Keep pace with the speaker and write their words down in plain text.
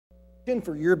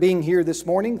For your being here this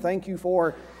morning. Thank you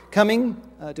for coming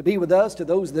to be with us. To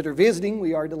those that are visiting,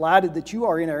 we are delighted that you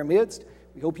are in our midst.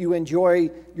 We hope you enjoy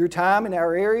your time in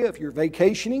our area if you're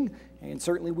vacationing, and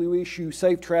certainly we wish you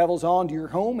safe travels on to your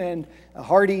home and a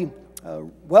hearty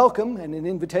welcome and an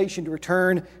invitation to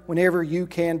return whenever you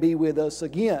can be with us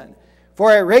again. For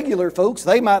our regular folks,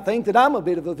 they might think that I'm a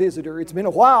bit of a visitor. It's been a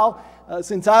while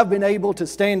since I've been able to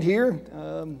stand here.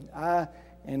 I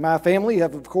and my family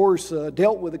have, of course,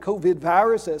 dealt with the COVID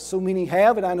virus, as so many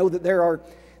have, and I know that there are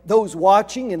those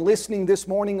watching and listening this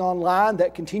morning online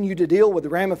that continue to deal with the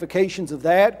ramifications of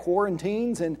that,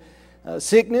 quarantines and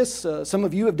sickness. Some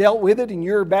of you have dealt with it, and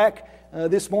you're back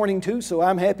this morning too, so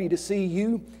I'm happy to see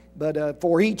you. But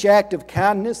for each act of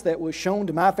kindness that was shown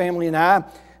to my family and I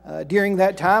during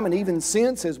that time, and even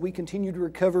since, as we continue to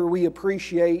recover, we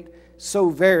appreciate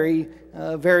so very,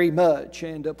 very much.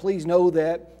 And please know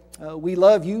that we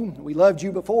love you. We loved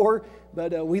you before,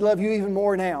 but we love you even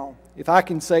more now, if I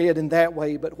can say it in that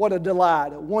way. But what a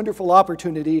delight, a wonderful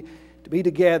opportunity to be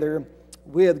together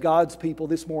with God's people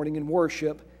this morning in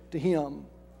worship to Him.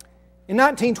 In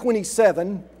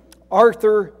 1927,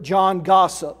 Arthur John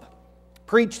Gossip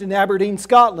preached in Aberdeen,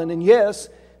 Scotland, and yes,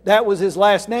 that was his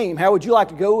last name. How would you like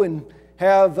to go and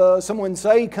have someone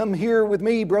say, "Come here with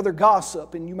me, Brother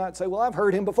Gossip"? And you might say, "Well, I've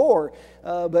heard him before."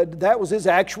 But that was his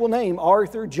actual name.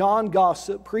 Arthur John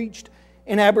Gossip preached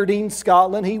in Aberdeen,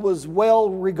 Scotland. He was well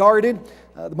regarded,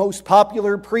 the most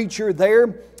popular preacher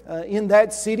there in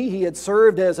that city. He had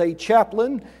served as a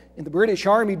chaplain in the British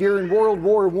Army during World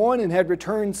War I and had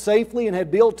returned safely and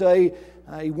had built a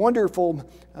wonderful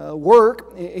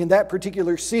work in that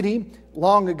particular city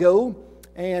long ago.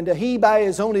 And he, by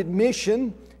his own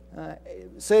admission,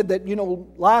 said that,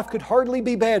 life could hardly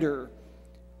be better.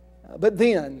 But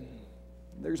then,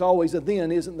 there's always a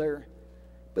then, isn't there?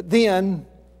 But then,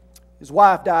 his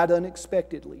wife died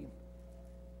unexpectedly.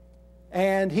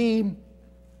 And he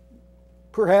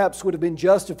perhaps would have been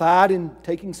justified in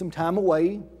taking some time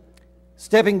away,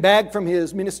 stepping back from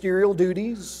his ministerial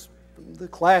duties, from the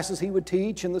classes he would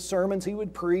teach and the sermons he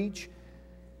would preach.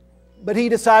 But he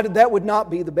decided that would not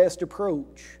be the best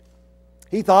approach.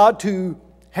 He thought to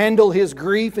handle his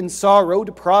grief and sorrow,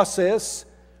 to process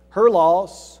her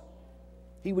loss,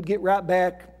 he would get right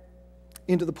back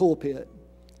into the pulpit.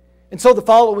 And so the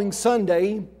following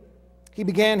Sunday, he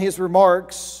began his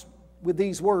remarks with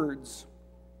these words: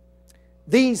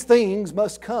 "These things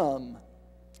must come.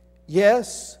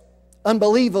 Yes,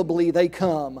 unbelievably they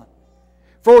come.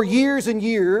 For years and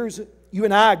years, you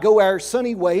and I go our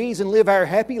sunny ways and live our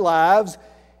happy lives,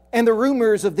 and the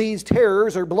rumors of these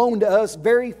terrors are blown to us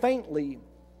very faintly,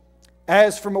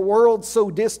 as from a world so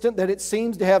distant that it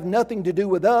seems to have nothing to do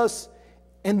with us,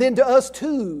 and then to us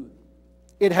too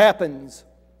it happens.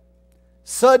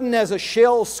 Sudden as a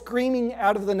shell screaming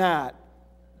out of the night,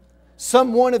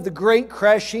 some one of the great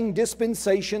crashing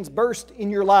dispensations bursts in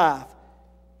your life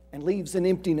and leaves an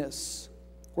emptiness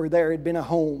where there had been a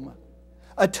home,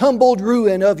 a tumbled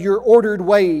ruin of your ordered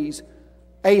ways,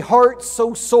 a heart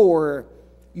so sore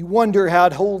you wonder how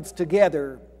it holds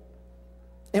together.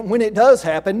 And when it does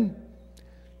happen,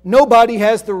 nobody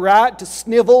has the right to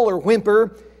snivel or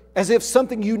whimper as if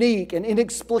something unique and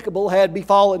inexplicable had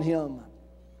befallen him.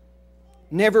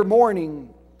 Never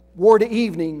morning wore to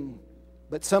evening,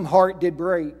 but some heart did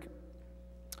break.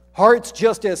 Hearts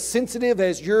just as sensitive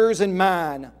as yours and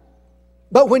mine.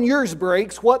 But when yours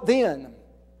breaks, what then?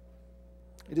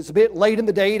 It is a bit late in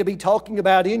the day to be talking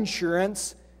about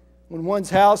insurance when one's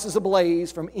house is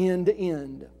ablaze from end to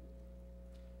end."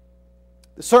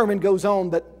 The sermon goes on,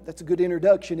 but that's a good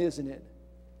introduction, isn't it?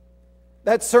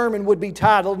 That sermon would be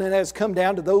titled, and has come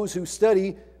down to those who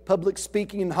study public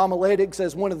speaking and homiletics,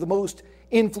 as one of the most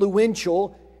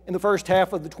influential in the first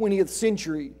half of the 20th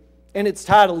century. And its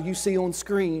title you see on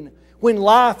screen: "When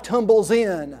Life Tumbles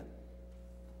In,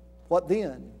 What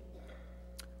Then?"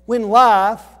 When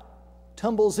life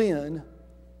tumbles in,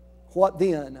 what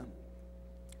then?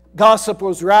 Gossip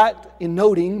was right in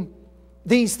noting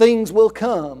these things will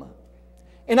come.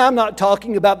 And I'm not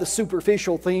talking about the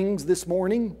superficial things this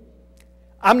morning.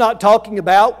 I'm not talking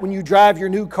about when you drive your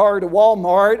new car to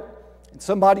Walmart and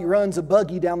somebody runs a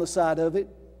buggy down the side of it.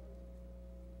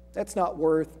 That's not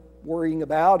worth worrying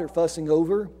about or fussing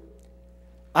over.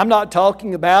 I'm not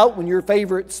talking about when your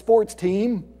favorite sports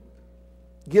team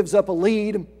gives up a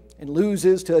lead and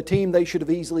loses to a team they should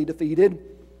have easily defeated.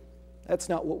 That's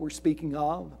not what we're speaking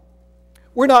of.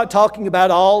 We're not talking about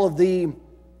all of the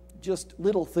just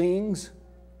little things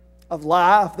of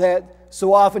life that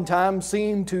so oftentimes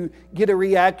seem to get a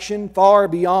reaction far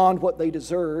beyond what they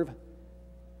deserve.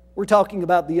 We're talking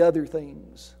about the other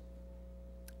things.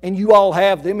 And you all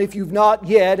have them. If you've not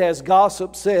yet, as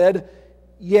gossip said,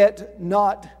 yet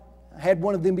not had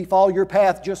one of them befall your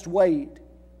path, just wait.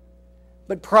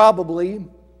 But probably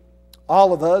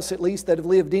all of us, at least that have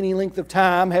lived any length of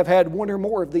time, have had one or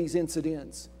more of these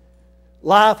incidents.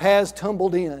 Life has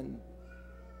tumbled in.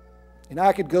 And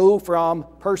I could go from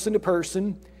person to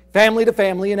person, family to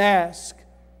family, and ask.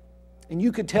 And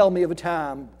you could tell me of a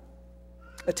time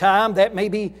that may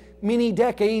be many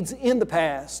decades in the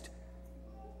past,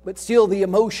 but still the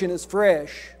emotion is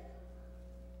fresh.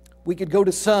 We could go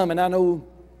to some, and I know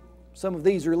some of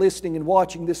these are listening and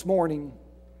watching this morning,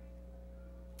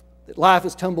 that life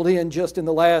has tumbled in just in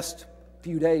the last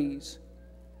few days.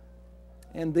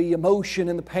 And the emotion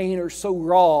and the pain are so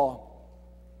raw.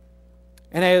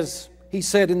 And as he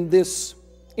said in this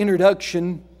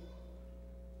introduction,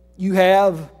 you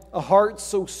have a heart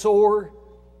so sore,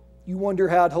 you wonder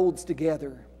how it holds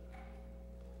together.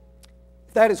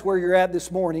 If that is where you're at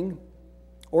this morning,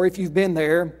 or if you've been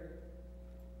there,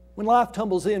 when life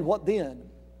tumbles in, what then?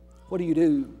 What do you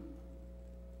do?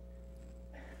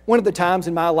 One of the times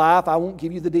in my life, I won't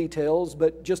give you the details,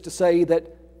 but just to say that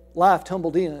life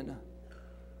tumbled in,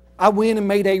 I went and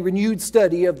made a renewed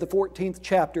study of the 14th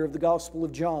chapter of the Gospel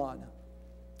of John.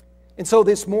 And so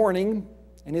this morning,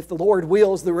 and if the Lord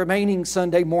wills, the remaining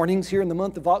Sunday mornings here in the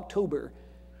month of October,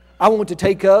 I want to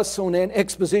take us on an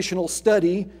expositional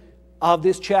study of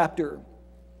this chapter,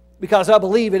 because I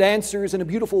believe it answers in a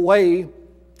beautiful way,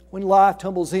 when life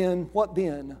tumbles in, what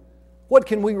then? What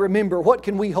can we remember? What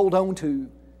can we hold on to?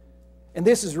 And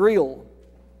this is real.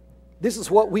 This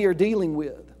is what we are dealing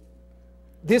with.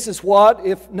 This is what,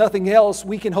 if nothing else,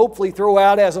 we can hopefully throw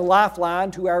out as a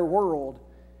lifeline to our world,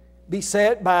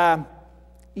 beset by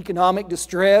economic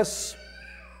distress,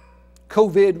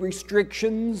 COVID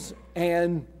restrictions,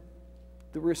 and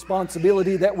the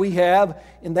responsibility that we have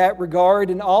in that regard,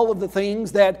 and all of the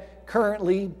things that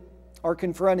currently are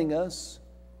confronting us.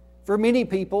 For many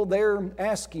people, they're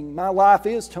asking, my life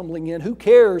is tumbling in. Who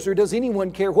cares, or does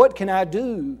anyone care? What can I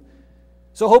do?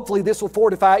 So hopefully this will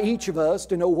fortify each of us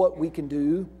to know what we can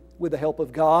do with the help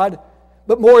of God.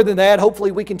 But more than that,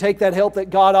 hopefully we can take that help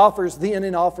that God offers then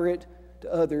and offer it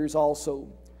to others also.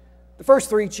 The first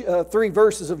three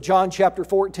verses of John chapter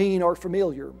 14 are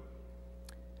familiar.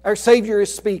 Our Savior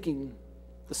is speaking,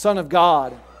 the Son of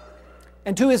God.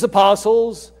 And to His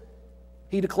apostles,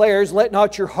 He declares, let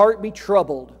not your heart be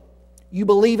troubled. You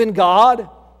believe in God,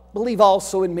 believe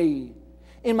also in me.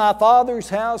 In my Father's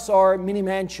house are many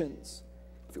mansions.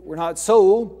 If it were not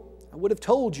so, I would have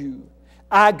told you.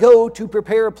 I go to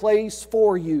prepare a place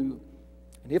for you.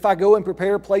 And if I go and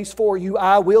prepare a place for you,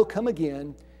 I will come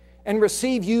again and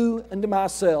receive you unto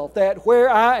myself, that where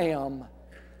I am,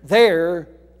 there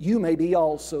you may be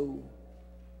also.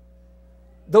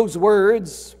 Those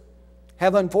words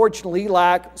have unfortunately,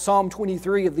 like Psalm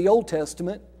 23 of the Old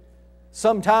Testament,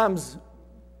 sometimes,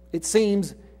 it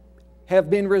seems, have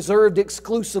been reserved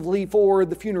exclusively for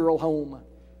the funeral home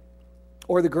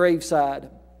or the graveside.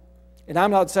 And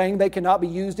I'm not saying they cannot be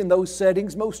used in those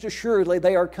settings. Most assuredly,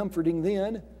 they are comforting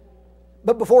then.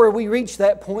 But before we reach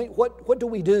that point, what do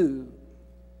we do?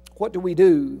 What do we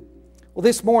do? Well,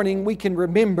 this morning we can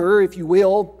remember, if you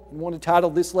will, and want to title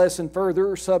this lesson further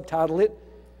or subtitle it,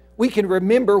 we can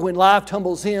remember when life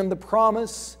tumbles in the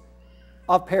promise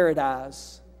of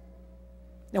paradise.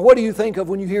 Now, what do you think of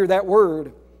when you hear that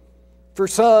word? For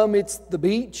some, it's the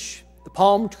beach, the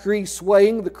palm tree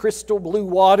swaying, the crystal blue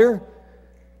water.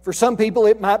 For some people,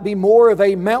 it might be more of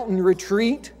a mountain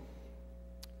retreat.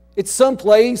 It's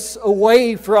someplace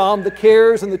away from the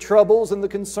cares and the troubles and the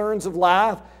concerns of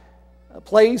life, a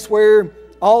place where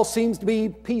all seems to be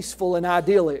peaceful and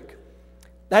idyllic.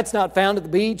 That's not found at the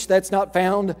beach. That's not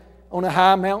found on a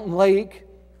high mountain lake.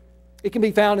 It can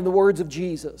be found in the words of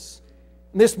Jesus.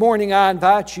 And this morning I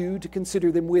invite you to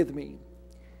consider them with me.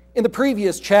 In the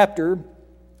previous chapter,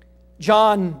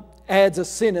 John adds a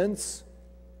sentence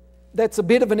that's a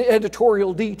bit of an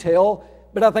editorial detail,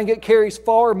 but I think it carries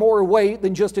far more weight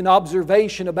than just an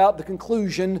observation about the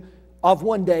conclusion of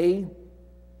one day.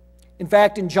 In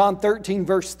fact, in John 13,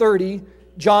 verse 30,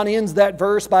 John ends that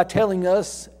verse by telling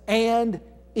us, and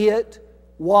it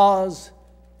was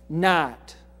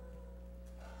night.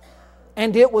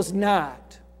 And it was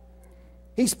night.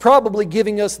 He's probably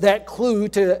giving us that clue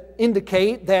to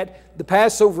indicate that the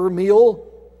Passover meal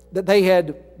that they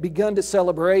had begun to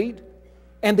celebrate,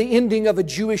 and the ending of a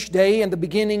Jewish day and the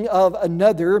beginning of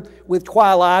another with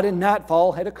twilight and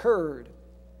nightfall had occurred.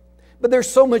 But there's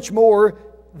so much more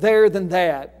there than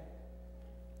that.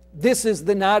 This is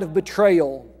the night of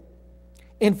betrayal.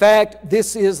 In fact,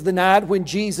 this is the night when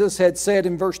Jesus had said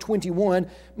in verse 21,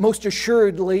 most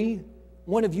assuredly,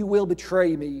 one of you will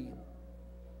betray me.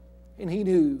 And he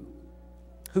knew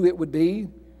who it would be.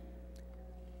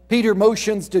 Peter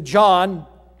motions to John,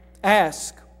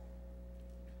 ask,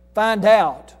 find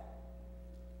out.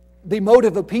 The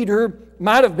motive of Peter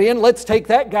might have been, let's take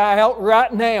that guy out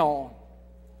right now.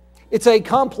 It's a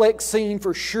complex scene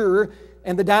for sure,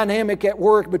 and the dynamic at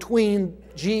work between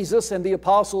Jesus and the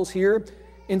apostles here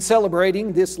in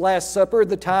celebrating this Last Supper,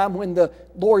 the time when the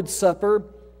Lord's Supper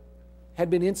had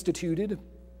been instituted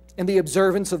and the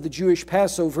observance of the Jewish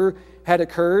Passover had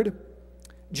occurred.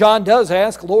 John does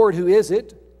ask, Lord, who is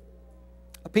it?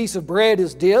 A piece of bread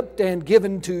is dipped and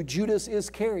given to Judas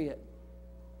Iscariot.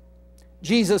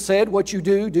 Jesus said, what you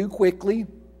do, do quickly.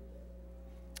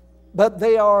 But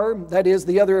they are, that is,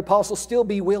 the other apostles, still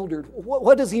bewildered.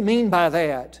 What does he mean by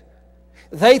that?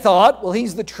 They thought, well,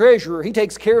 he's the treasurer. He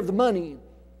takes care of the money.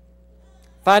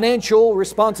 Financial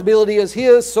responsibility is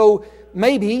his, so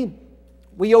maybe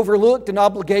we overlooked an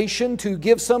obligation to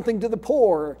give something to the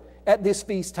poor at this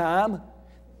feast time.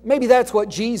 Maybe that's what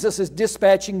Jesus is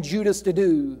dispatching Judas to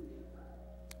do.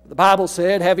 The Bible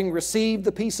said, having received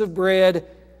the piece of bread,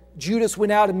 Judas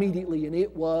went out immediately, and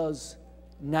it was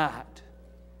night.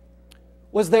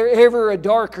 Was there ever a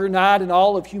darker night in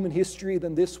all of human history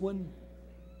than this one?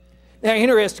 Now,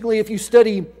 interestingly, if you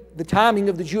study the timing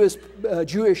of the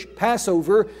Jewish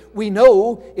Passover, we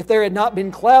know if there had not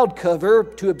been cloud cover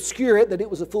to obscure it, that it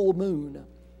was a full moon.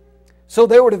 So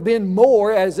there would have been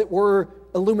more, as it were,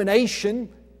 illumination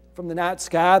from the night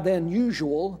sky than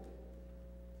usual.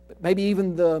 But maybe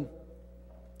even the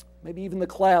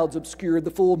clouds obscured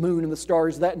the full moon and the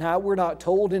stars that night. We're not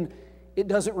told, and it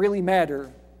doesn't really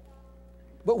matter.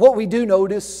 But what we do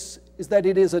notice is that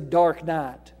it is a dark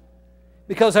night,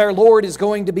 because our Lord is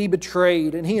going to be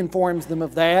betrayed, and He informs them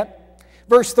of that.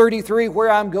 Verse 33, where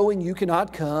I'm going you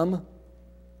cannot come,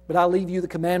 but I leave you the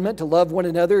commandment to love one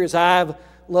another as I've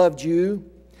loved you.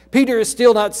 Peter is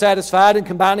still not satisfied, and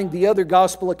combining the other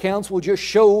gospel accounts will just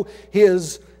show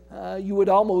his, you would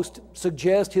almost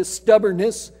suggest, his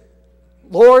stubbornness.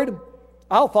 Lord,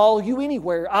 I'll follow you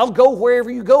anywhere. I'll go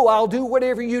wherever you go. I'll do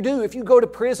whatever you do. If you go to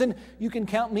prison, you can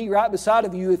count me right beside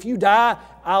of you. If you die,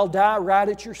 I'll die right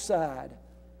at your side.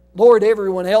 Lord,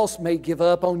 everyone else may give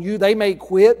up on you. They may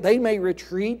quit. They may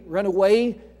retreat, run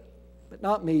away, but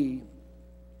not me.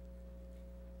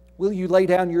 Will you lay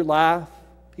down your life,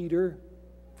 Peter,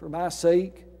 for my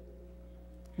sake?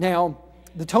 Now,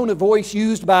 the tone of voice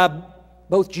used by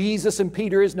both Jesus and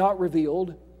Peter is not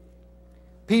revealed.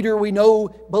 Peter, we know,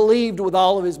 believed with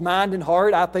all of his mind and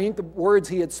heart, I think, the words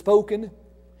he had spoken.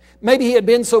 Maybe he had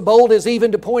been so bold as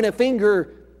even to point a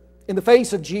finger in the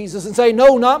face of Jesus and say,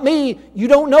 no, not me. You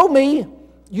don't know me.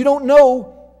 You don't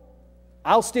know.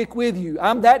 I'll stick with you.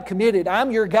 I'm that committed.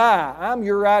 I'm your guy. I'm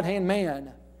your right-hand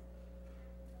man.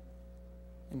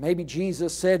 And maybe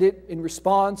Jesus said it in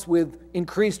response with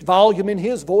increased volume in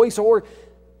his voice, or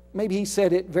maybe he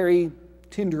said it very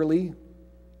tenderly.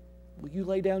 Will you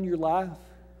lay down your life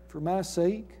for my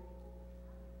sake?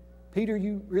 Peter,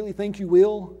 you really think you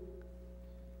will?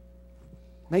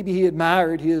 Maybe he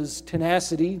admired his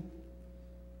tenacity,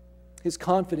 his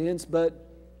confidence, but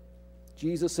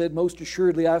Jesus said, most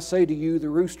assuredly I say to you, the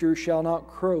rooster shall not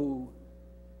crow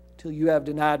till you have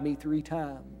denied me 3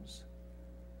 times.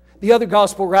 The other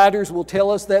gospel writers will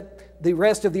tell us that the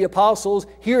rest of the apostles,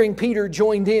 hearing Peter,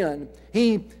 joined in.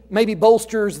 He maybe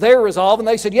bolsters their resolve, and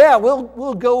they said, yeah,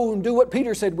 we'll go and do what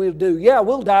Peter said we'll do. Yeah,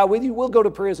 we'll die with you. We'll go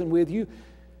to prison with you.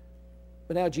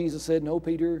 But now Jesus said, no,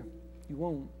 Peter, you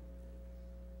won't.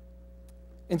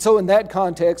 And so in that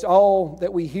context, all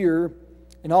that we hear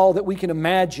and all that we can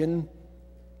imagine,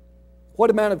 what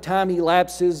amount of time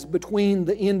elapses between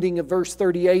the ending of verse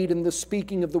 38 and the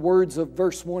speaking of the words of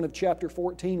verse 1 of chapter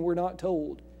 14, we're not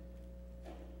told.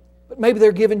 But maybe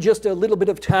they're given just a little bit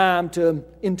of time to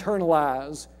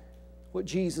internalize what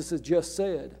Jesus has just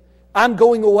said. I'm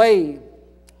going away.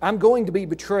 I'm going to be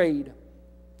betrayed.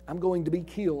 I'm going to be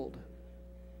killed.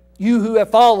 You who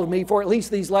have followed me for at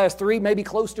least these last 3, maybe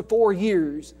close to 4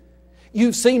 years,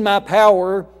 you've seen my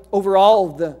power over all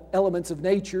of the elements of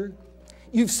nature.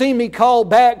 You've seen me call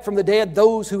back from the dead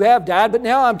those who have died, but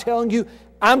now I'm telling you,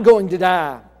 I'm going to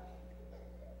die.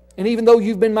 And even though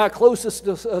you've been my closest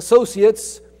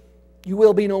associates, you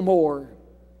will be no more.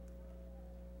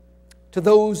 To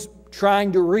those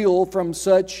trying to reel from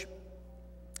such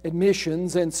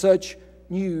admissions and such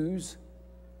news,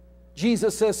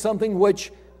 Jesus says something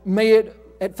which may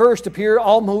at first appear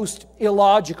almost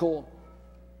illogical.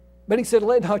 But He said,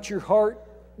 let not your heart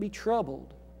be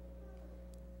troubled.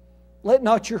 Let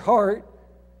not your heart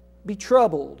be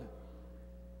troubled.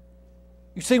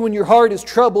 You see, when your heart is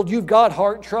troubled, you've got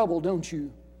heart trouble, don't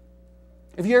you?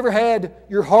 Have you ever had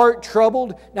your heart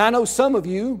troubled? Now I know some of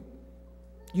you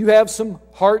have some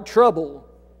heart trouble.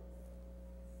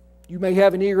 You may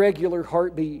have an irregular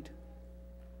heartbeat,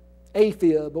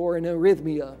 AFib or an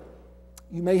arrhythmia.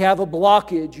 You may have a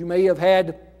blockage. You may have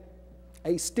had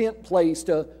a stent placed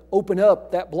to open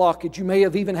up that blockage. You may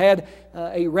have even had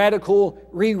a radical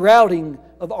rerouting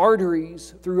of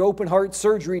arteries through open heart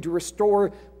surgery to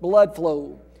restore blood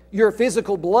flow. Your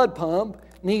physical blood pump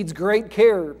needs great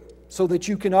care so that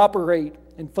you can operate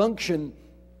and function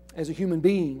as a human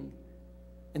being.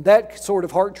 And that sort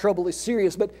of heart trouble is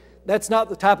serious, but that's not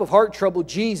the type of heart trouble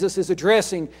Jesus is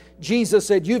addressing. Jesus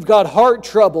said, you've got heart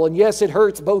trouble, and yes, it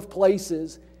hurts both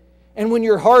places. And when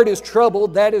your heart is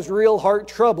troubled, that is real heart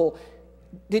trouble.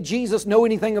 Did Jesus know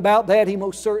anything about that? He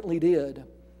most certainly did.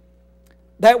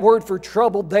 That word for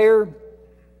troubled there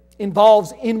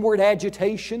involves inward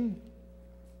agitation.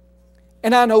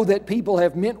 And I know that people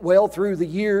have meant well through the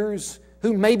years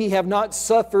who maybe have not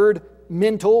suffered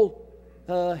mental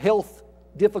health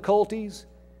difficulties,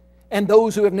 and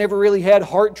those who have never really had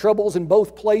heart troubles in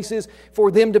both places, for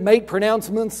them to make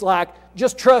pronouncements like,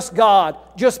 just trust God,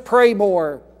 just pray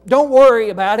more, don't worry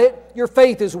about it, your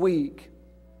faith is weak.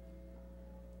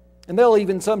 And they'll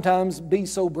even sometimes be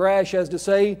so brash as to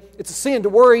say, it's a sin to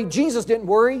worry, Jesus didn't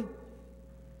worry.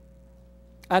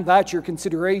 I invite your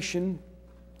consideration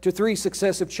to 3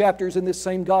 successive chapters in this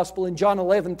same gospel. In John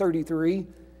 11:33,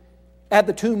 at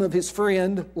the tomb of his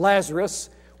friend Lazarus,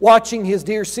 watching his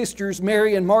dear sisters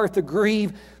Mary and Martha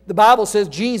grieve, the Bible says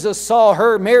Jesus saw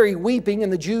her, Mary, weeping,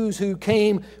 and the Jews who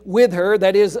came with her,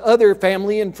 that is, other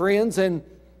family and friends and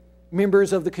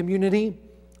members of the community,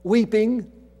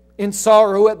 weeping in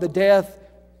sorrow at the death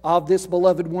of this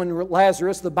beloved one,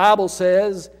 Lazarus. The Bible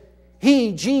says,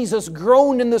 he, Jesus,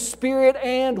 groaned in the spirit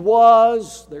and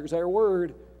was, there's our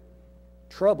word,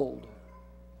 troubled.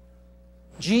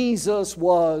 Jesus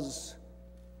was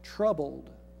troubled.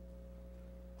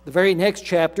 The very next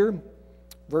chapter,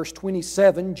 verse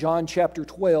 27, John chapter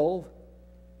 12.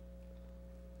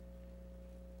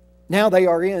 Now they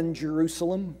are in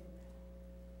Jerusalem.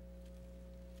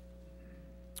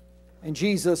 And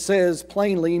Jesus says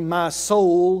plainly, my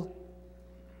soul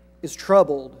is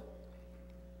troubled.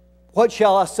 What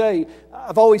shall I say?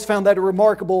 I've always found that a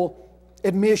remarkable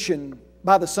admission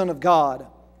by the Son of God.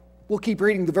 We'll keep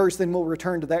reading the verse, then we'll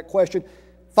return to that question.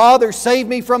 Father, save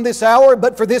me from this hour,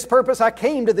 but for this purpose I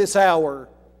came to this hour.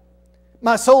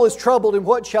 My soul is troubled, and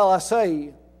what shall I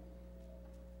say?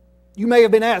 You may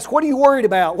have been asked, what are you worried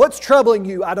about? What's troubling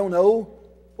you? I don't know.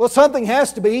 Well, something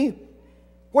has to be.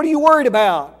 What are you worried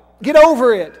about? Get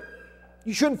over it.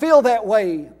 You shouldn't feel that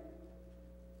way.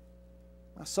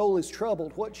 My soul is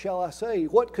troubled. What shall I say?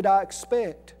 What could I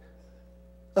expect?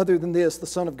 Other than this, the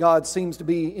Son of God seems to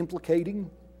be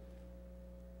implicating.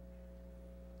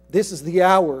 This is the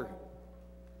hour,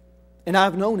 and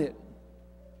I've known it.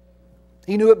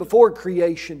 He knew it before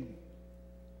creation.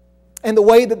 And the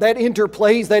way that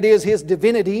interplays, that is, His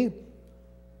divinity,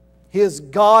 His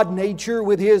God nature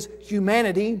with His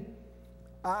humanity,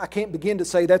 I can't begin to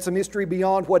say that's a mystery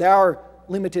beyond what our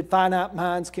limited finite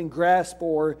minds can grasp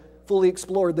or fully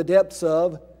explore the depths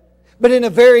of. But in a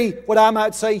very, what I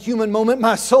might say, human moment,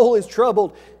 my soul is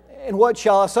troubled. And what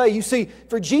shall I say? You see,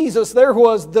 for Jesus, there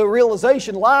was the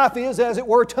realization life is, as it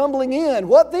were, tumbling in.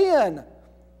 What then?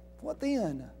 What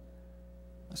then?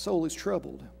 My soul is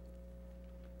troubled.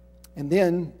 And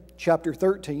then, chapter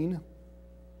 13,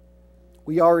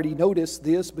 we already noticed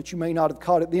this, but you may not have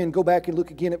caught it then. Go back and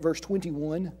look again at verse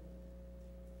 21.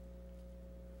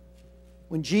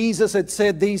 When Jesus had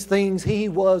said these things, He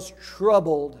was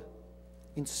troubled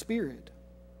in spirit.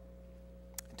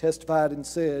 He testified and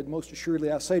said, most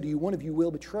assuredly I say to you, one of you will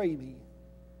betray me.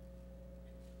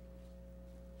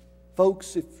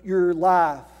 Folks, if your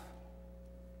life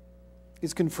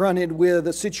is confronted with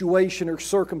a situation or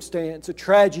circumstance, a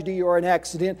tragedy or an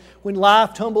accident, when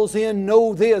life tumbles in,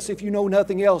 know this, if you know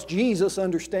nothing else, Jesus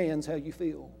understands how you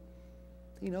feel.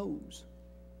 He knows.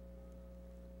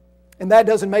 And that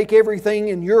doesn't make everything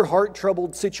in your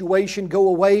heart-troubled situation go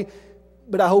away,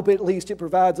 but I hope at least it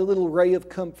provides a little ray of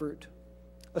comfort,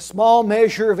 a small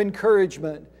measure of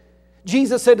encouragement.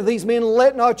 Jesus said to these men,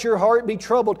 let not your heart be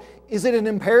troubled. Is it an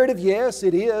imperative? Yes,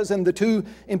 it is. And the two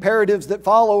imperatives that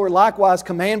follow are likewise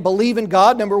command. Believe in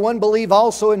God. Number one, believe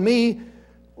also in me.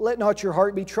 Let not your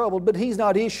heart be troubled. But He's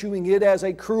not issuing it as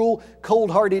a cruel,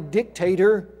 cold-hearted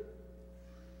dictator.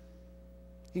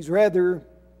 He's rather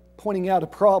pointing out a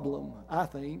problem, I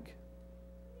think.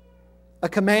 A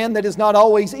command that is not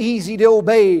always easy to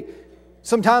obey.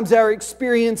 Sometimes our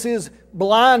experiences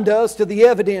blind us to the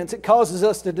evidence. It causes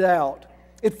us to doubt.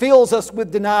 It fills us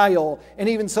with denial and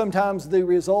even sometimes the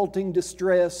resulting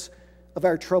distress of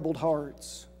our troubled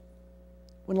hearts.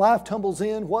 When life tumbles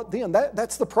in, what then?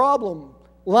 That's the problem.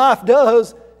 Life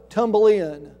does tumble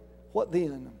in. What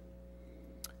then?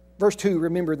 Verse 2,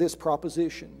 remember this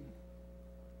proposition.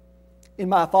 In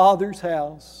my Father's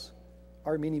house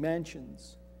are many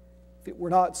mansions. If it were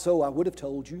not so, I would have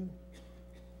told you.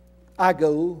 I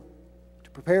go to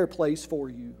prepare a place for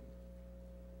you.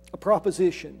 A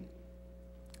proposition.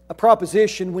 A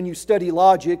proposition, when you study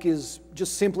logic, is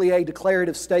just simply a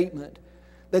declarative statement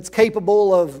that's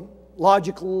capable of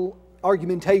logical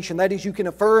argumentation. That is, you can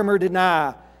affirm or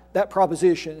deny that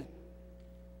proposition.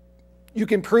 You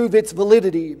can prove its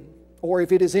validity, or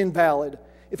if it is invalid,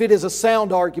 if it is a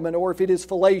sound argument, or if it is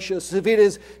fallacious, if it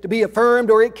is to be affirmed,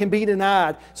 or it can be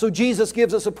denied. So Jesus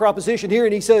gives us a proposition here,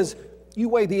 and He says, you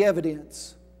weigh the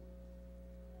evidence.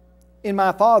 In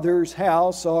my Father's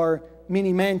house are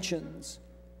many mansions.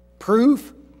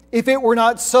 Proof, if it were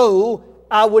not so,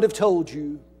 I would have told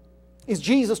you. Is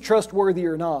Jesus trustworthy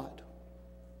or not?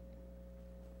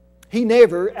 He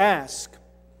never asks.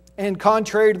 And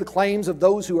contrary to the claims of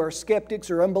those who are skeptics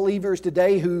or unbelievers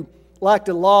today who like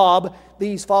to lob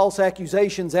these false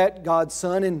accusations at God's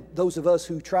Son and those of us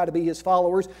who try to be His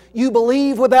followers, you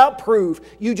believe without proof.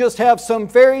 You just have some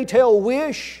fairy tale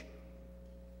wish.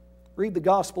 Read the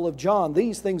Gospel of John.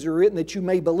 These things are written that you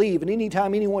may believe. And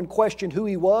anytime anyone questioned who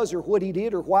He was or what He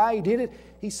did or why He did it,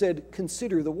 He said,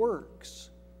 consider the works.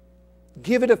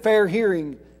 Give it a fair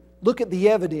hearing. Look at the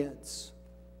evidence.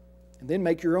 And then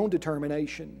make your own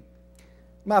determination.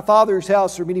 My Father's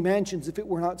house are many mansions. If it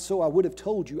were not so, I would have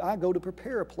told you. I go to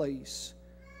prepare a place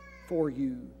for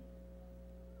you.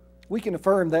 We can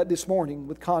affirm that this morning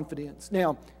with confidence.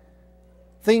 Now,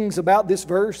 things about this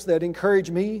verse that encourage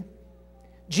me.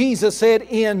 Jesus said,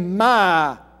 in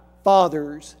my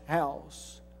Father's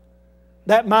house.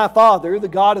 That my Father, the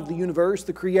God of the universe,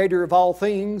 the Creator of all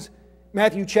things,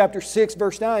 Matthew chapter 6,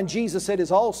 verse 9, Jesus said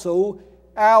is also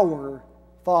our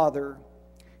Father.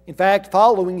 In fact,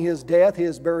 following His death,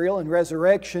 His burial, and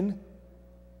resurrection,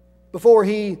 before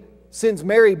He sends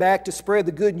Mary back to spread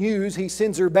the good news, He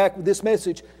sends her back with this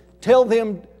message. Tell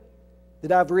them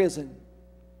that I've risen.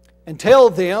 And tell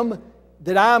them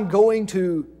that I'm going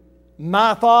to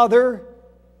my Father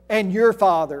and your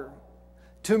Father.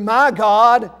 To my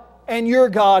God and your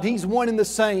God. He's one and the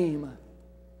same.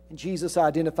 And Jesus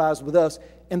identifies with us.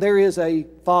 And there is a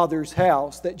Father's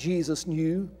house that Jesus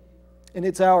knew. And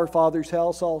it's our Father's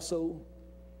house also.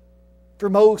 For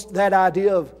most, that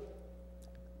idea of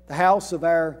the house of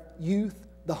our youth,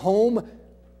 the home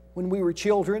when we were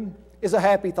children, is a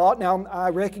happy thought. Now, I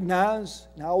recognize,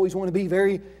 and I always want to be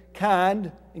very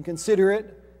kind and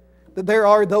considerate, that there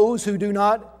are those who do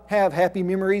not have happy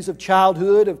memories of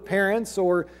childhood, of parents,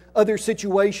 or other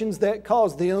situations that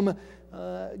cause them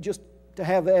just to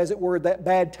have, as it were, that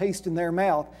bad taste in their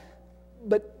mouth.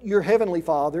 But your Heavenly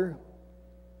Father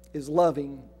is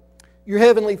loving. Your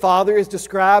Heavenly Father is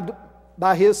described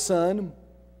by His Son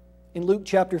in Luke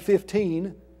chapter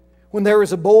 15, when there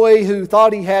was a boy who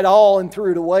thought he had all and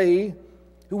threw it away,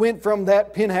 who went from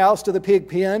that pen house to the pig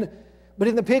pen. But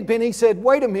in the pig pen he said,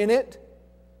 wait a minute,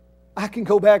 I can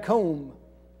go back home.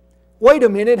 Wait a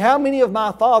minute, how many of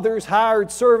my Father's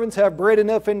hired servants have bread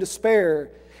enough and to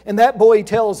spare? And that boy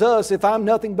tells us, if I'm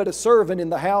nothing but a servant in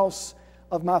the house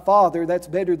of my Father, that's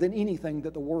better than anything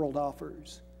that the world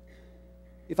offers.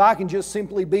 If I can just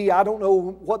simply be, I don't know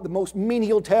what the most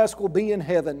menial task will be in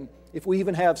heaven, if we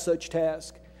even have such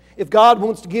task. If God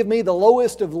wants to give me the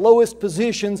lowest of lowest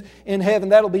positions in heaven,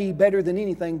 that'll be better than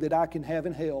anything that I can have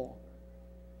in hell.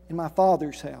 In my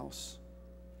Father's house.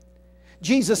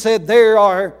 Jesus said there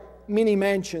are many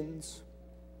mansions.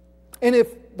 And if,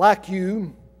 like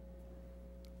you,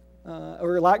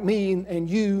 or like me and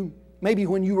you, maybe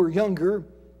when you were younger,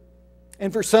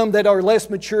 and for some that are less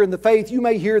mature in the faith, you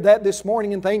may hear that this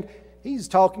morning and think, he's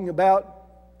talking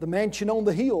about the mansion on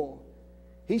the hill.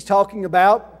 He's talking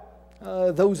about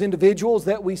those individuals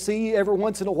that we see every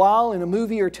once in a while in a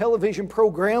movie or television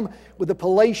program with a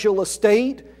palatial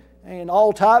estate and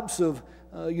all types of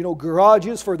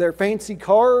garages for their fancy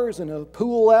cars and a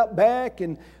pool out back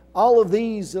and all of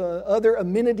these other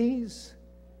amenities.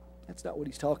 That's not what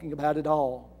he's talking about at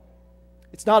all.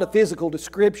 It's not a physical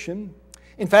description.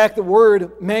 In fact, the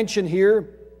word mansion here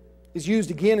is used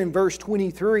again in verse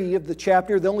 23 of the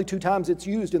chapter, the only two times it's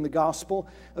used in the Gospel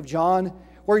of John,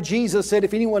 where Jesus said,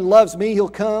 if anyone loves me, he'll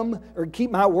come, or keep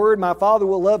my word, my Father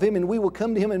will love him, and we will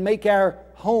come to him and make our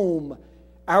home,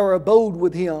 our abode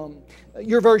with him.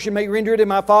 Your version may render it, in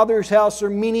my Father's house are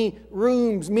many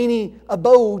rooms, many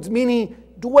abodes, many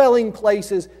dwelling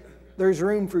places. There's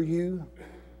room for you.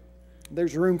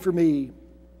 There's room for me.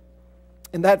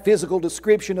 In that physical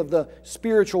description of the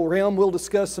spiritual realm, we'll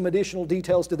discuss some additional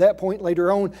details to that point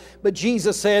later on. But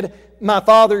Jesus said, my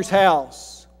Father's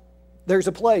house. There's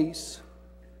a place.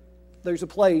 There's a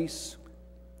place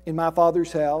in my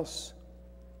Father's house.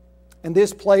 And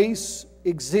this place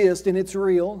exists and it's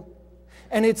real.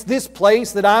 And it's this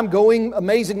place that I'm going,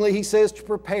 amazingly, He says, to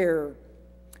prepare.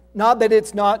 Not that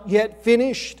it's not yet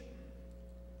finished,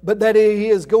 but that He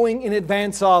is going in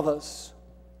advance of us.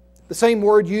 The same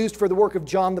word used for the work of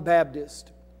John the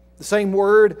Baptist. The same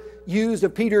word used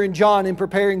of Peter and John in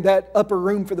preparing that upper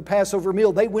room for the Passover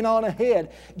meal. They went on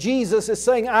ahead. Jesus is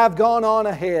saying, I've gone on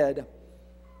ahead.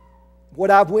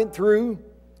 What I've went through,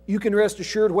 you can rest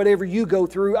assured whatever you go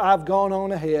through, I've gone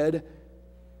on ahead.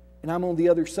 And I'm on the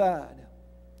other side.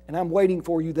 And I'm waiting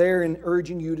for you there and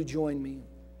urging you to join me.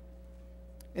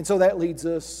 And so that leads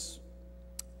us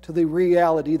to the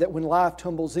reality that when life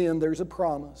tumbles in, there's a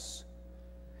promise.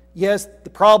 Yes, the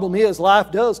problem is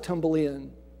life does tumble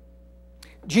in.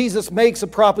 Jesus makes a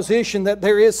proposition that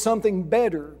there is something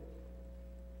better.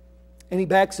 And He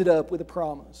backs it up with a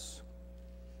promise.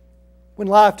 When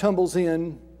life tumbles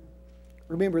in,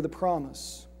 remember the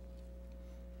promise.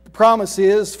 The promise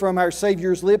is from our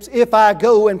Savior's lips, if I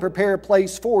go and prepare a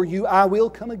place for you, I will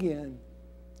come again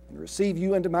and receive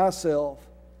you unto myself,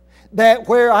 that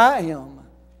where I am,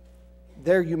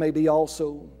 there you may be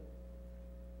also.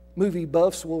 Movie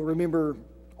buffs will remember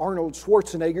Arnold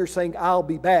Schwarzenegger saying, I'll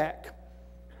be back.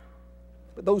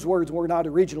 But those words were not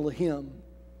original to Him.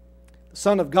 The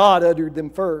Son of God uttered them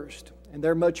first, and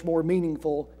they're much more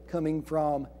meaningful coming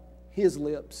from His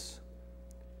lips.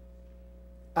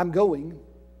 I'm going.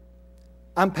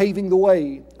 I'm paving the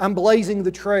way. I'm blazing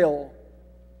the trail.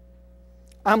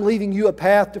 I'm leaving you a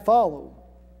path to follow.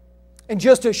 And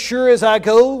just as sure as I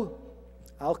go,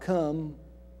 I'll come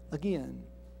again.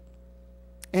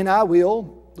 And I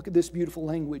will, look at this beautiful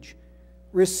language,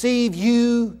 receive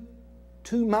you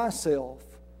to myself,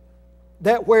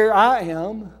 that where I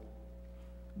am,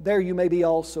 there you may be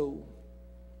also.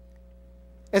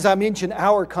 As I mentioned,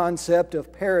 our concept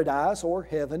of paradise or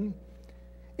heaven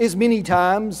is many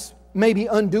times maybe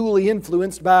unduly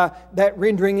influenced by that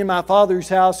rendering in my Father's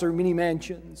house or many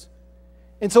mansions.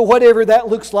 And so whatever that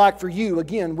looks like for you,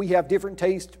 again, we have different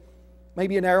taste,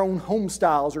 maybe in our own home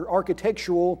styles or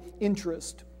architectural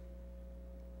interest.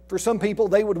 For some people,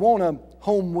 they would want a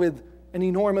home with an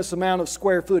enormous amount of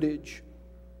square footage.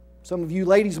 Some of you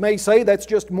ladies may say that's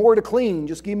just more to clean.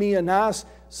 Just give me a nice,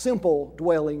 simple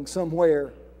dwelling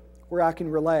somewhere where I can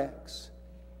relax.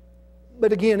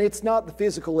 But again, it's not the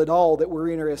physical at all that we're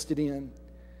interested in.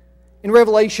 In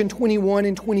Revelation 21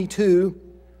 and 22,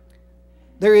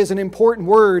 there is an important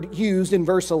word used in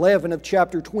verse 11 of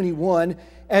chapter 21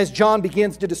 as John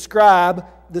begins to describe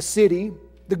the city,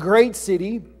 the great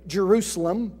city,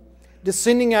 Jerusalem,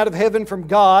 descending out of heaven from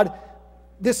God.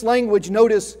 This language,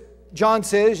 notice, John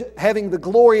says, having the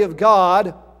glory of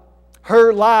God,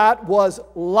 her light was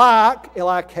like,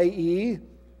 L-I-K-E,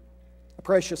 a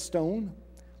precious stone,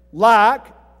 like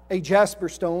a jasper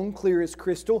stone, clear as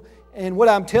crystal. And what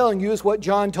I'm telling you is what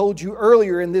John told you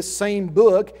earlier in this same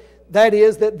book. That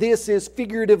is, that this is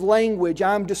figurative language.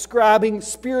 I'm describing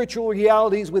spiritual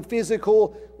realities with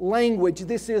physical language.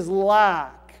 This is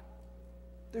like.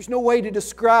 There's no way to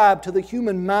describe to the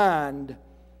human mind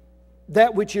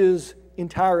that which is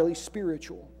entirely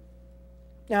spiritual.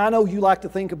 Now, I know you like to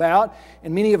think about,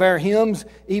 and many of our hymns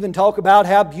even talk about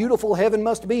how beautiful heaven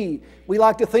must be. We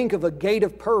like to think of a gate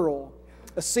of pearl,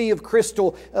 a sea of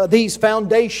crystal, these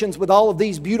foundations with all of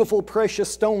these beautiful precious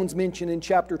stones mentioned in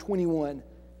chapter 21.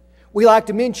 We like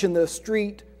to mention the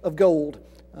street of gold.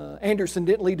 Anderson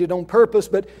didn't lead it on purpose,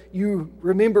 but you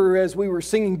remember as we were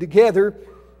singing together,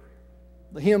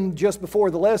 the hymn just before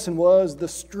the lesson was the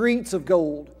streets of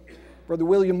gold. Brother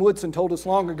William Woodson told us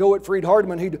long ago at Freed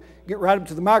Hardeman, he'd get right up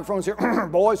to the microphone and say,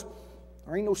 boys,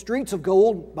 there ain't no streets of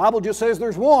gold. The Bible just says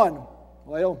there's one.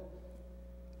 Well,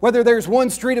 whether there's one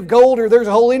street of gold or there's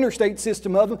a whole interstate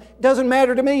system of them, doesn't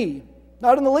matter to me.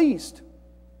 Not in the least.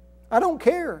 I don't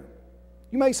care.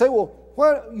 You may say, well,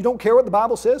 what, you don't care what the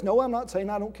Bible says? No, I'm not saying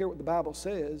I don't care what the Bible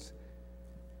says.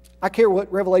 I care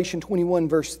what Revelation 21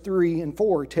 verse 3 and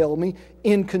 4 tell me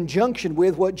in conjunction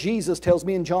with what Jesus tells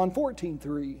me in John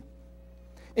 14:3.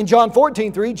 In John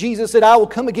 14:3, Jesus said, I will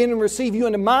come again and receive you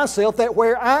unto myself, that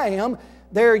where I am,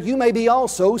 there you may be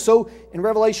also. So in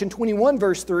Revelation 21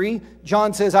 verse 3,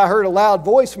 John says, I heard a loud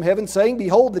voice from heaven saying,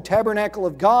 behold, the tabernacle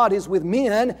of God is with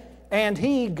men, and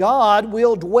He, God,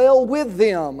 will dwell with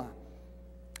them.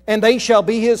 And they shall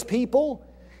be His people.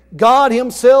 God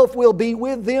Himself will be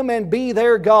with them and be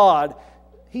their God.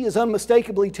 He is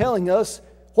unmistakably telling us,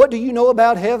 what do you know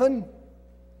about heaven?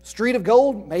 Street of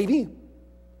gold? Maybe.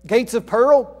 Gates of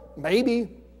pearl? Maybe.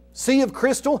 Sea of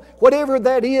crystal? Whatever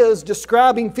that is,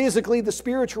 describing physically the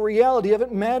spiritual reality of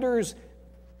it matters,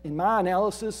 in my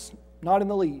analysis, not in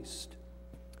the least.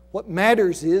 What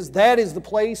matters is that is the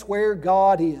place where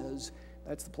God is.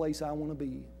 That's the place I want to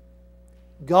be.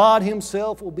 God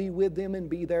Himself will be with them and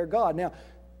be their God. Now,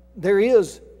 there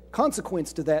is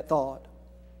consequence to that thought.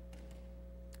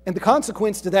 And the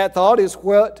consequence to that thought is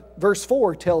what verse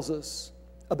 4 tells us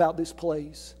about this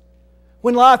place.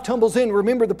 When life tumbles in,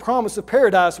 remember the promise of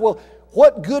paradise. Well,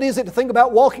 what good is it to think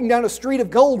about walking down a street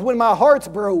of gold when my heart's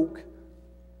broke?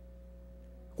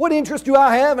 What interest do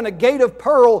I have in a gate of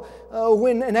pearl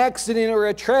when an accident or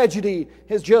a tragedy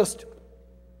has just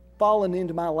fallen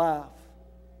into my life?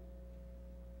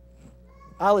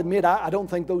 I'll admit I don't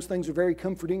think those things are very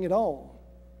comforting at all.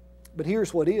 But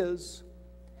here's what is.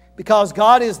 Because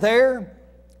God is there,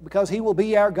 because He will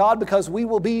be our God, because we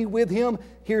will be with Him,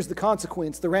 here's the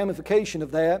consequence, the ramification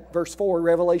of that. Verse 4,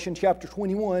 Revelation chapter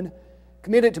 21.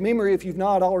 Commit it to memory if you've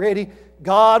not already.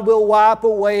 God will wipe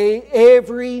away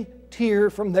every tear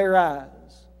from their eyes.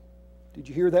 Did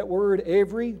you hear that word,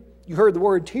 every? You heard the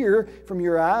word tear from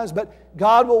your eyes, but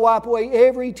God will wipe away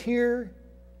every tear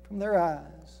from their eyes.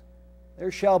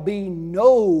 There shall be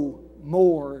no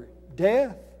more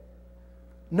death,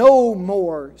 no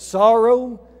more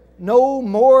sorrow, no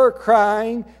more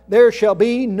crying. There shall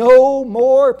be no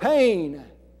more pain.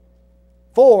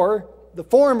 For the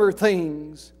former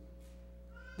things,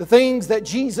 the things that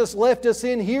Jesus left us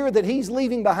in here, that He's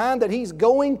leaving behind, that He's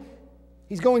going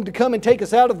to come and take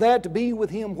us out of that to be with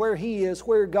Him where He is,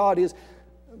 where God is.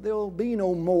 There will be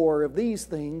no more of these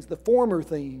things. The former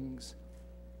things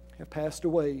have passed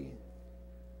away.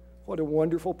 What a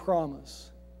wonderful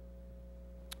promise.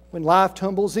 When life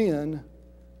tumbles in,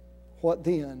 what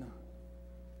then?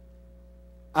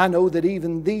 I know that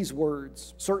even these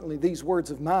words, certainly these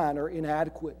words of mine, are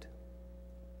inadequate.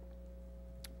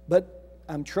 But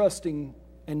I'm trusting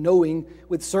and knowing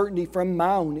with certainty from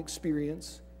my own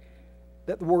experience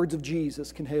that the words of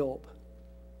Jesus can help.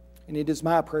 And it is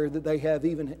my prayer that they have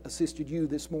even assisted you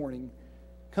this morning,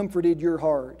 comforted your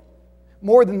heart.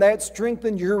 More than that,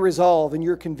 strengthened your resolve and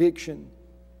your conviction.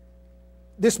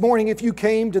 This morning, if you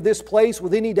came to this place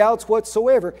with any doubts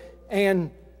whatsoever, and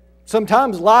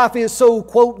sometimes life is so,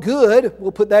 quote, good,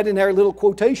 we'll put that in our little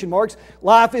quotation marks,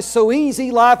 life is so easy,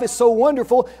 life is so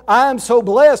wonderful, I am so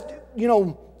blessed,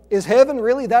 is heaven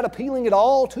really that appealing at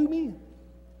all to me?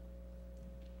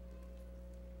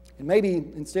 And maybe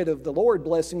instead of the Lord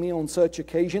blessing me on such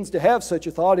occasions to have such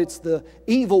a thought, it's the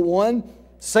evil one,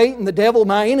 Satan, the devil,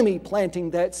 my enemy,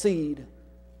 planting that seed,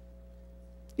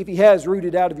 if he has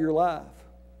rooted out of your life.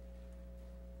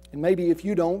 And maybe if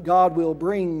you don't, God will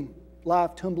bring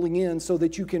life tumbling in so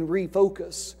that you can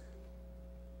refocus.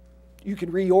 You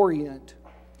can reorient.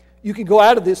 You can go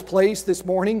out of this place this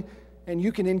morning and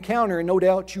you can encounter, and no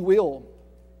doubt you will,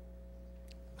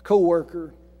 a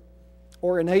coworker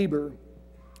or a neighbor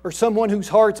or someone whose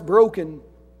heart's broken.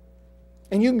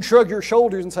 And you can shrug your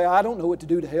shoulders and say, I don't know what to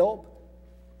do to help.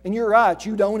 And you're right,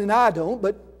 you don't and I don't,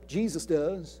 but Jesus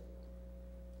does.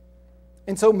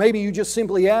 And so maybe you just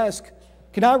simply ask,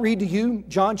 can I read to you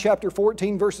John chapter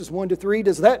 14, verses 1 to 3?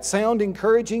 Does that sound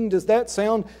encouraging? Does that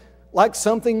sound like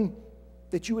something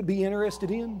that you would be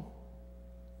interested in?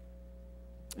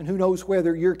 And who knows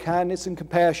whether your kindness and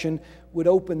compassion would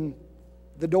open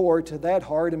the door to that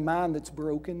heart and mind that's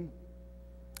broken,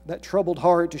 that troubled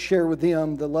heart, to share with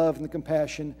them the love and the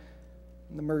compassion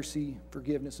and the mercy,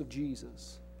 forgiveness of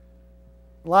Jesus.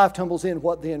 Life tumbles in,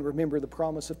 what then? Remember the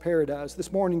promise of paradise.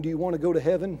 This morning, do you want to go to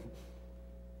heaven?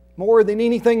 More than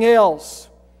anything else.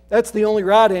 That's the only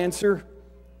right answer.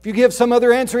 If you give some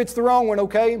other answer, it's the wrong one,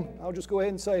 okay? I'll just go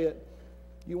ahead and say it.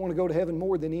 You want to go to heaven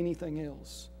more than anything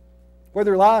else.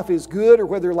 Whether life is good or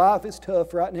whether life is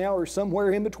tough right now or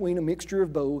somewhere in between, a mixture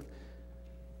of both,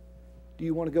 do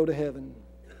you want to go to heaven?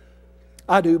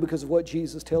 I do, because of what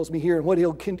Jesus tells me here and what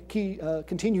He'll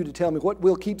continue to tell me. What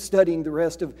we'll keep studying the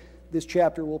rest of this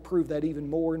chapter will prove that even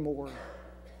more and more.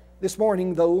 This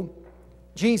morning, though,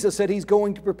 Jesus said He's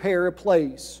going to prepare a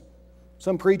place.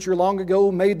 Some preacher long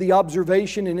ago made the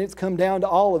observation, and it's come down to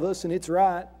all of us, and it's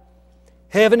right.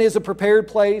 Heaven is a prepared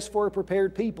place for a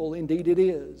prepared people. Indeed it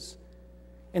is.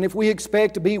 And if we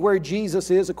expect to be where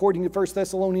Jesus is, according to 1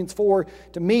 Thessalonians 4,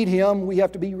 to meet Him, we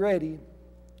have to be ready.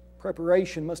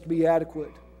 Preparation must be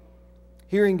adequate.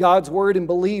 Hearing God's Word and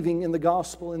believing in the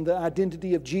gospel and the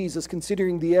identity of Jesus,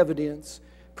 considering the evidence,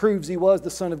 proves He was the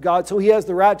Son of God. So He has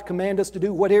the right to command us to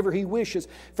do whatever He wishes.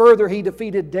 Further, He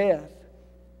defeated death.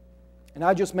 And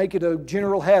I just make it a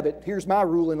general habit. Here's my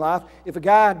rule in life. If a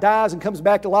guy dies and comes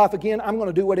back to life again, I'm going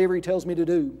to do whatever he tells me to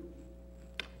do.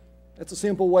 That's a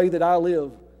simple way that I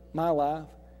live my life.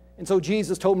 And so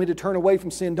Jesus told me to turn away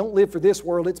from sin. Don't live for this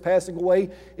world. It's passing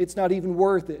away. It's not even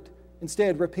worth it.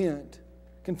 Instead, repent.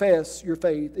 Confess your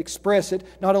faith. Express it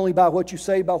not only by what you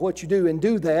say, by what you do. And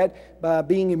do that by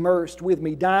being immersed with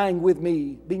me, dying with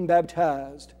me, being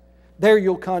baptized. There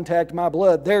you'll contact my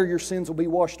blood. There your sins will be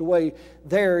washed away.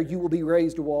 There you will be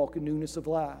raised to walk in newness of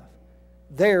life.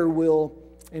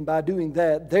 And by doing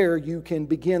that, there you can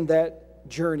begin that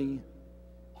journey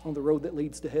on the road that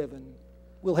leads to heaven.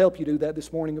 We'll help you do that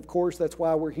this morning, of course. That's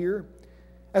why we're here.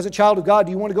 As a child of God,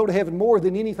 do you want to go to heaven more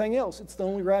than anything else? It's the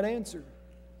only right answer.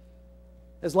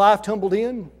 Has life tumbled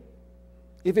in?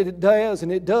 If it does,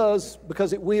 and it does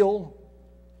because it will,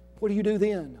 what do you do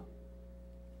then?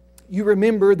 You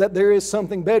remember that there is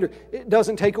something better. It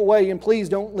doesn't take away, and please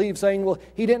don't leave saying, well,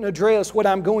 he didn't address what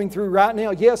I'm going through right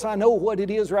now. Yes, I know what it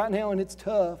is right now, and it's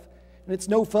tough, and it's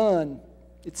no fun.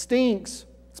 It stinks.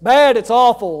 It's bad. It's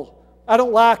awful. I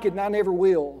don't like it, and I never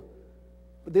will.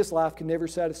 But this life can never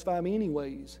satisfy me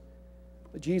anyways.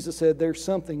 But Jesus said there's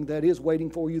something that is waiting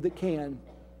for you that can,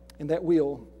 and that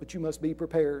will, but you must be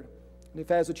prepared. And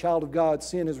if as a child of God,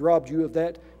 sin has robbed you of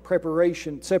that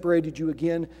preparation, separated you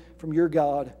again from your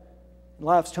God,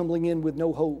 life's tumbling in with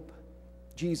no hope,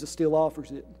 Jesus still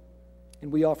offers it.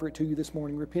 And we offer it to you this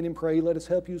morning. Repent and pray. Let us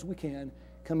help you as we can.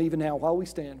 Come even now while we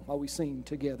stand, while we sing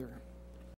together.